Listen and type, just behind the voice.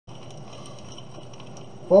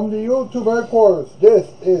From the YouTube headquarters, this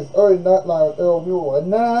is Early Nightline with Earl Mule. And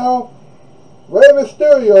now, Rey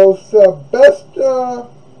Mysterio's best,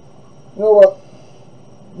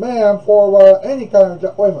 man for any kind of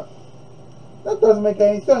job. Wait a minute. That doesn't make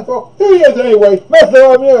any sense. Well, here he is anyway. Mr.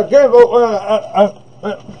 Earl Mule,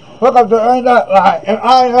 welcome to Early Nightline. And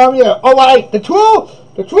I am here. Alright, the true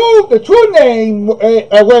name Rey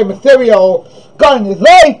Mysterio got in his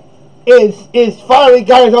life is finally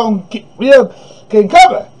got his own real game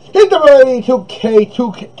cover. He's the early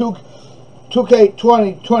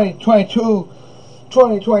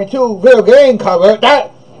 2022 video game cover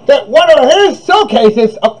that one of his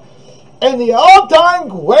showcases in the all-time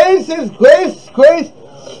greatest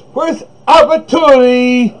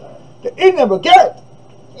opportunity that he never gets.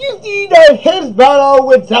 You see that his battle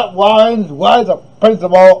with Seth Rollins was a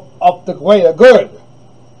principle of the greater good.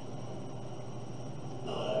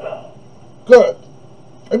 Good.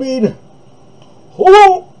 I mean, who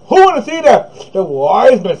want to see the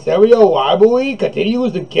Rollins Mysterio rivalry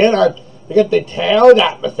continues to get the tail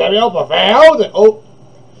that Mysterio prevailed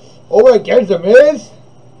over against the Miz?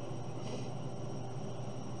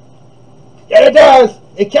 Yeah, it does.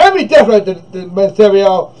 It can be different than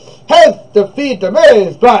Mysterio has defeated the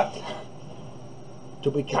Miz, but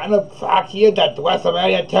to be kind of fact here that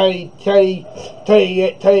WrestleMania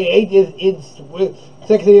 38 is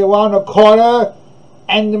 60 around the corner,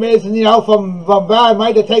 and the Miz, from bad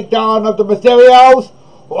might to take down of the Mysterios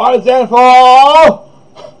once and for all.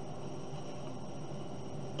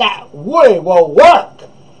 That really will work.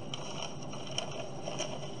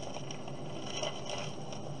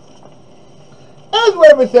 As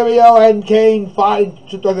Rey Mysterio and Kane fought in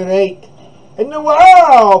 2008, and the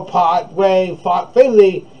World part Rey fought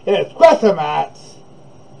Finley in a espresso match.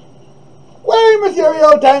 Rey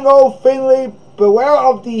Mysterio tangled Finley. Beware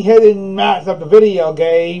of the hidden match of the video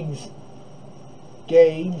games.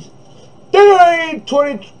 January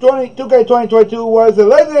 2022 was the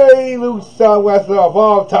legendary lucha wrestler of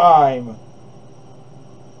all time.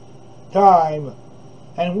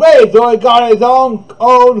 And Rey's only got his own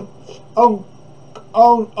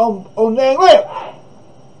name with it.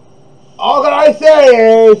 All that I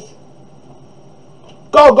say is,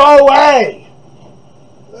 go away.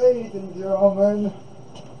 Ladies and gentlemen,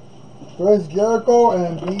 Chris Jericho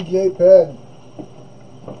and BJ Penn.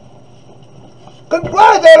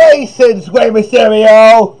 Congratulations, Rey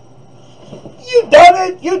Mysterio! You done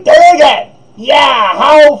it! You did it again! Yeah,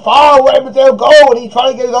 how far Rey Mysterio go when he's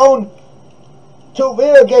trying to get his own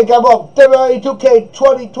video game come up, WWE 2K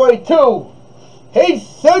 2022? He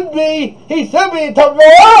should be the top of the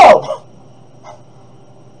world!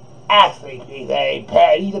 Actually, BJ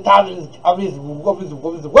Penn, he's the top of his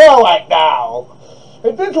world right now.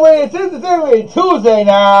 If this way, it's Tuesday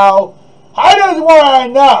now. I just want to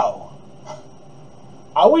know: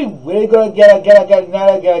 are we really gonna get another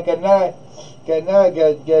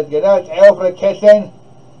tail for the kissing?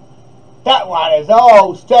 That one is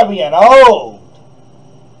old, stubby, and old.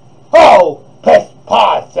 Oh, piss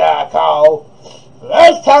pot, Sacco.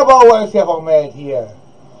 Let's talk about what's here for a minute here.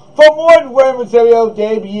 From one Rey Mysterio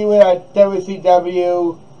debut at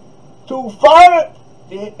WCW to final.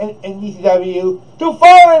 In ECW to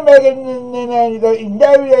finally make it in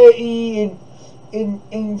WWE in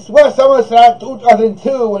SummerSlam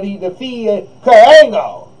 2002 when he defeated Kurt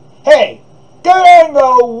Angle. Hey, Kurt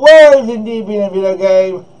Angle was indeed being a video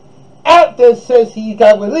game after since he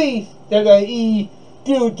got released WWE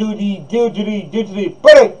due to the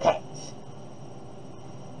budget cuts.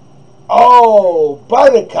 Oh,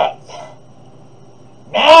 budget cuts.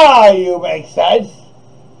 Now you make sense.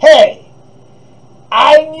 Hey,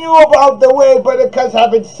 I knew about the way Buttercuts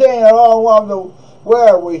have been saying along the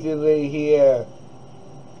world recently here.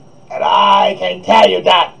 And I can tell you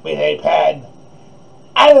that, BJ Penn.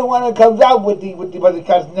 I don't want to come out with the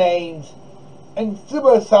Buttercuts names and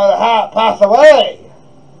Superstar Heart pass away.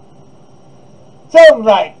 Some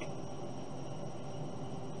like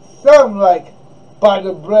by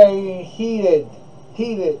the brain heated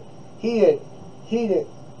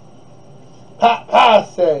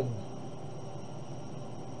passing.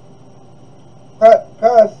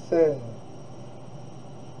 Person.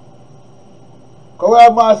 Go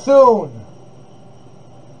out Monsoon.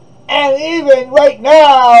 And even right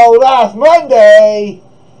now, last Monday,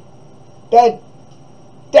 that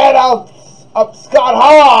up Scott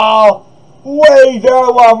Hall weighs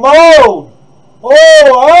over mode.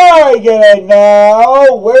 Oh, I get it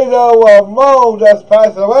now. Weighs over mode just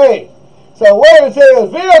passed away. So Rey Mysterio's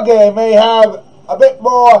video game may have a bit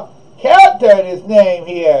more character in his name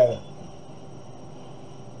here.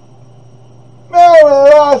 Man, a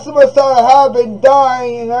lot of superstars have been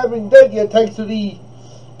dying and have been dead yet thanks to the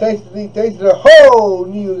thanks to the whole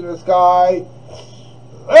news in the sky.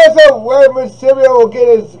 Let's hope Rey Mysterio will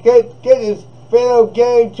get his video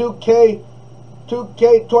game 2K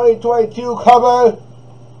 2022 cover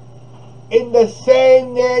in the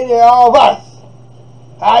same name as all of us.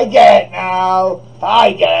 I get it now.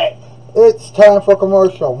 I get it. It's time for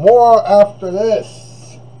commercial. More after this.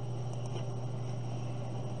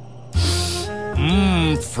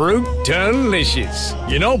 Fruit delicious.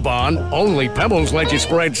 You know, Bon, only Pebbles let you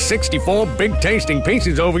spread 64 big tasting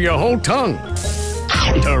pieces over your whole tongue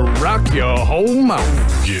to rock your whole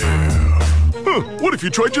mouth. Yeah. Huh, what if you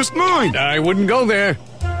tried just 9? I wouldn't go there.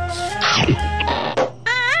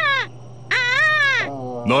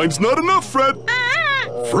 9's not enough, Fred.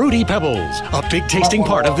 Fruity Pebbles, a big tasting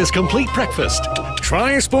part of this complete breakfast.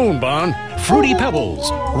 Try a spoon, Bon. Fruity Pebbles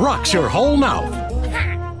rocks your whole mouth.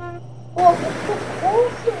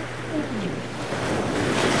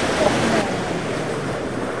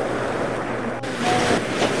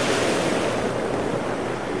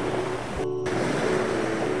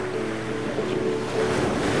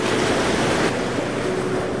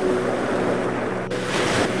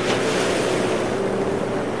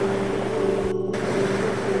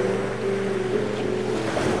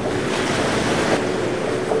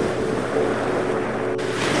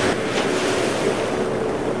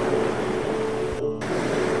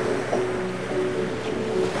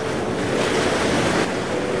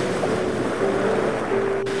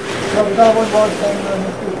 Let's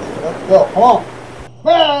go. Come on. I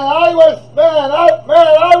was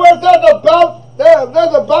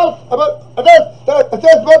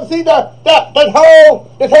about to see this whole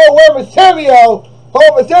Rey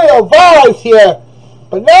Mysterio vibes here.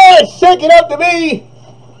 But now it's shaking up to be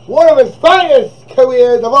one of his finest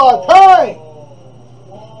careers of all time.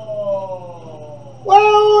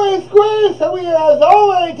 Well, his greatest career has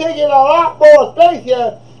already taken a lot more space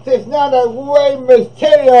here, since now that Rey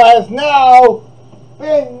Mysterio has now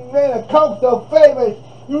been a cult of famous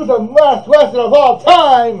user masked wrestler of all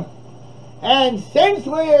time. And since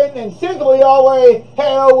we already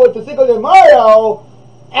held with the Cinco de Mayo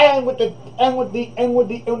and with the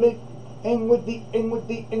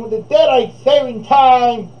daylight saving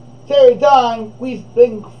time, we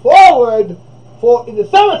think forward for in the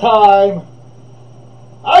summertime.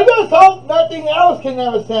 I just hope nothing else can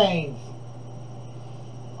ever change.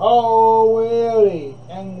 Oh, really?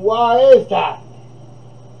 And why is that?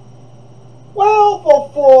 Well, for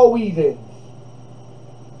 4 reasons.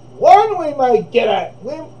 One, we might get a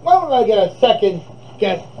second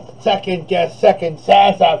chance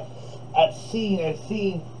at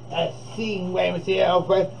seeing Rey Mysterio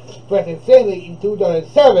versus Finley in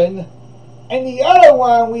 2007, and the other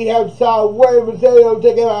one we have saw Rey Mysterio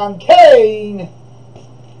taking on Kane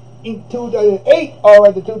in 2008 or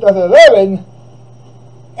in 2011.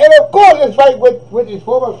 And of course, this fight with his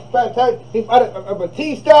former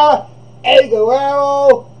Batista, Eddie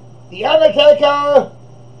Guerrero, The Undertaker,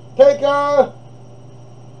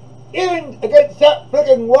 even against Seth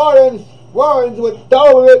frickin' Rollins with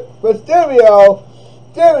Dominic Mysterio.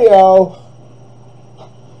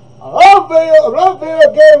 A lot of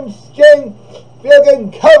video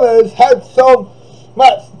game covers had so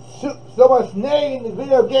much name in the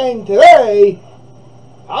video game today.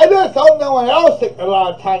 I just hope no one else took a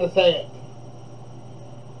lot of time to say it.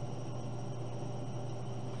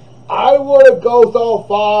 I wouldn't go so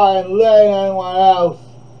far and let anyone else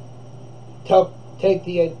take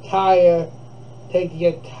the entire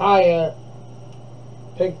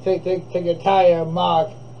mark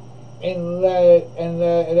and let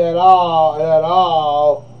it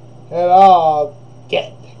all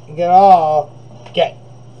get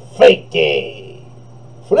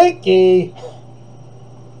freaky.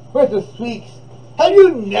 Mr. Sweeks, have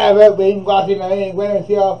you never been watching any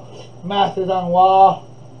Mysterio Masters on Raw?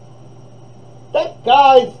 That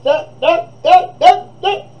guy's that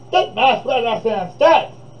master wrestler on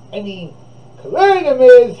stats. I mean, clearly the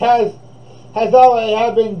Miz has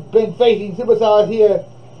already been facing superstars here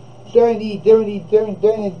during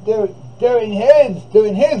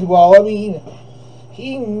his role. I mean,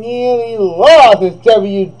 he nearly lost his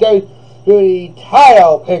WWE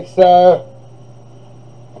title pick, sir.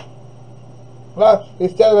 Well,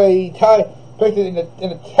 instead of a title picked in the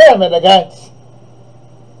tournament against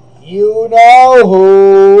you know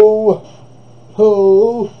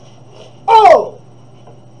who? Oh!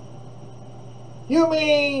 You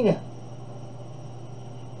mean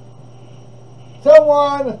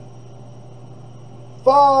someone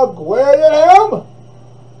far greater than him?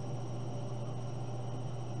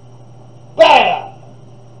 Better!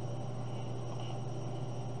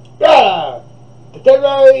 The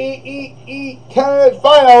tournament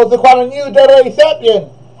finals to crown a new WWE champion,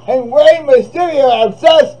 and Rey Mysterio has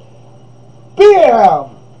just beat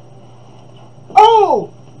him. Oh,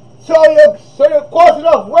 so you're crossing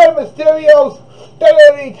off Rey Mysterio's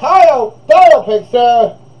WWE title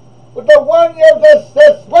picture with the one you just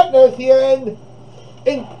witnessed here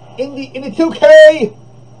in the 2K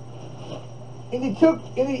in the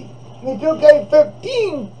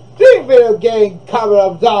 2K15 stream video game cover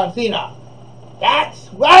of John Cena. That's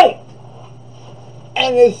right.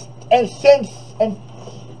 And since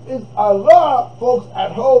a lot of folks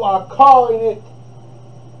at home are calling it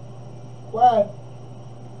what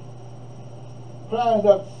trying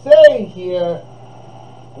to say here,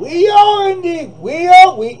 we are in the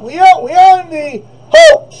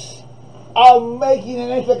hopes of making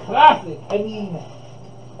an extra classic. I mean,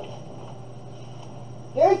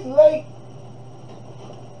 this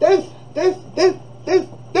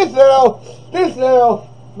little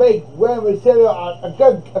make Rey Mysterio a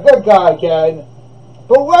good guy again.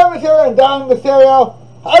 But Rey Mysterio and Dom Mysterio,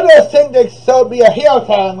 I just think there should be a heel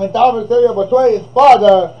turn when Dom Mysterio betrayed his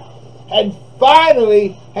father and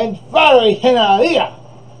finally hit Alina.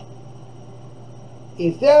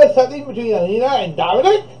 Is there something between Alina and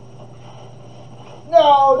Dominic?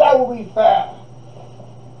 No, that would be fair.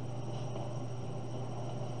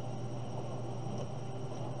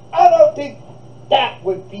 I don't think that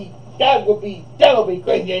would be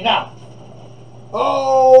crazy enough.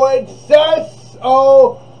 Oh, it says,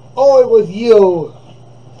 oh, it was you.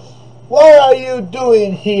 What are you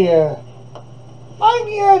doing here? I'm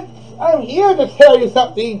here to tell you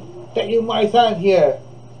something that you might not hear.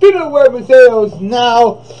 Do you know where Mysterio's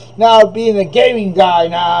now being a gaming guy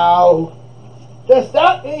now? Does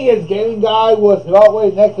that mean his gaming guy was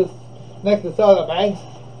always next to Sasha Banks,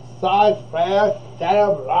 Side Flair,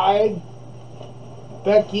 Daniel Bryan,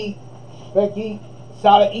 Becky,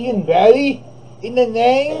 Sarah Ian Berry in the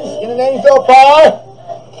names so far?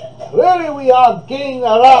 Really, we are getting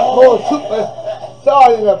a lot more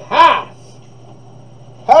superstars in the past.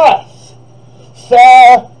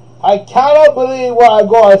 Sir, I cannot believe what I'm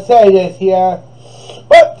going to say this here,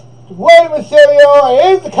 but Rey Mysterio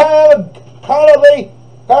is kind of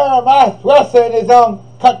mass wrestler in his own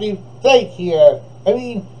country state here. I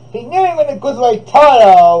mean, he nearly won the Cruiserweight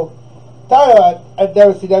title at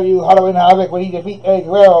WCW Halloween Havoc when he defeated Eddie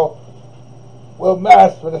Guerrero. Will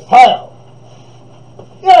mess with his title.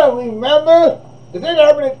 Yeah, remember the thing that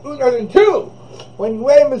happened in 2002 when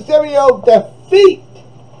Rey Mysterio defeated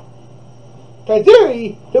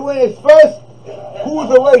Tajiri to win his first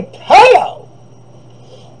Cruiserweight title.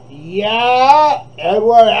 Yeah,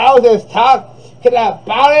 everyone else is talking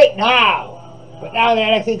about it now. But now the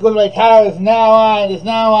NXT Cruiserweight title is now on the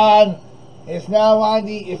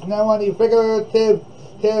figurative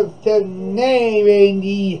name in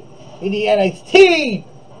the NXT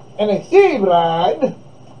brand.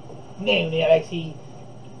 Name the NXT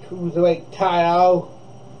Cruiserweight title.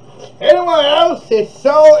 Anyone else is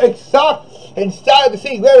so excited to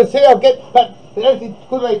see Rey Mysterio get back to the NXT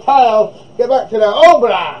Cruiserweight title, get back to their own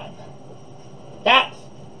brand. That's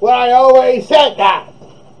what I always said that.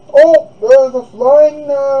 Oh, there's a flying,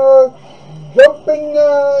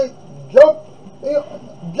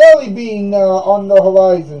 jelly bean on the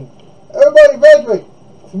horizon. Everybody evacuate.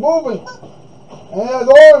 It's moving. And it has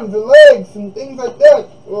arms and legs and things like that.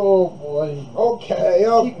 Oh boy. Okay.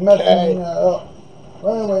 Keep messing up.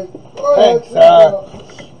 Anyway, thanks, sir.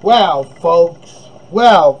 Well, folks, a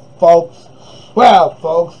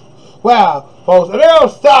little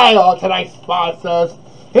style on tonight's sponsors.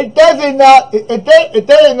 It doesn't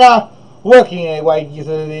not working anyway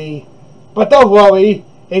usually, but don't worry,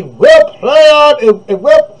 it will play on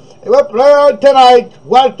tonight.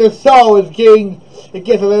 Once the show is it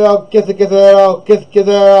gets a little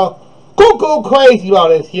cuckoo crazy about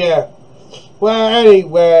this here. Well,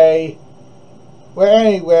 anyway,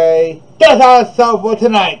 that's our show for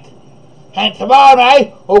tonight. And tomorrow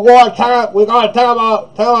night we're going to talk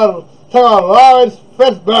about Lawrence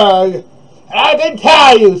Fishburne. And I can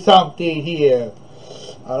tell you something here.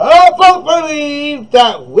 A lot of folks believe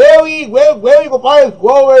that where we will find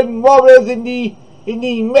Roman Robbers in the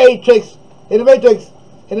Matrix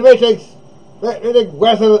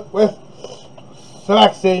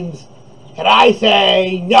selections. And I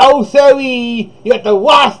say, no siree, you have to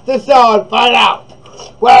watch the show and find out.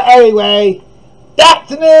 Well, anyway, that's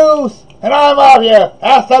the news, and I'm out here.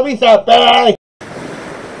 Hasta vista, baby.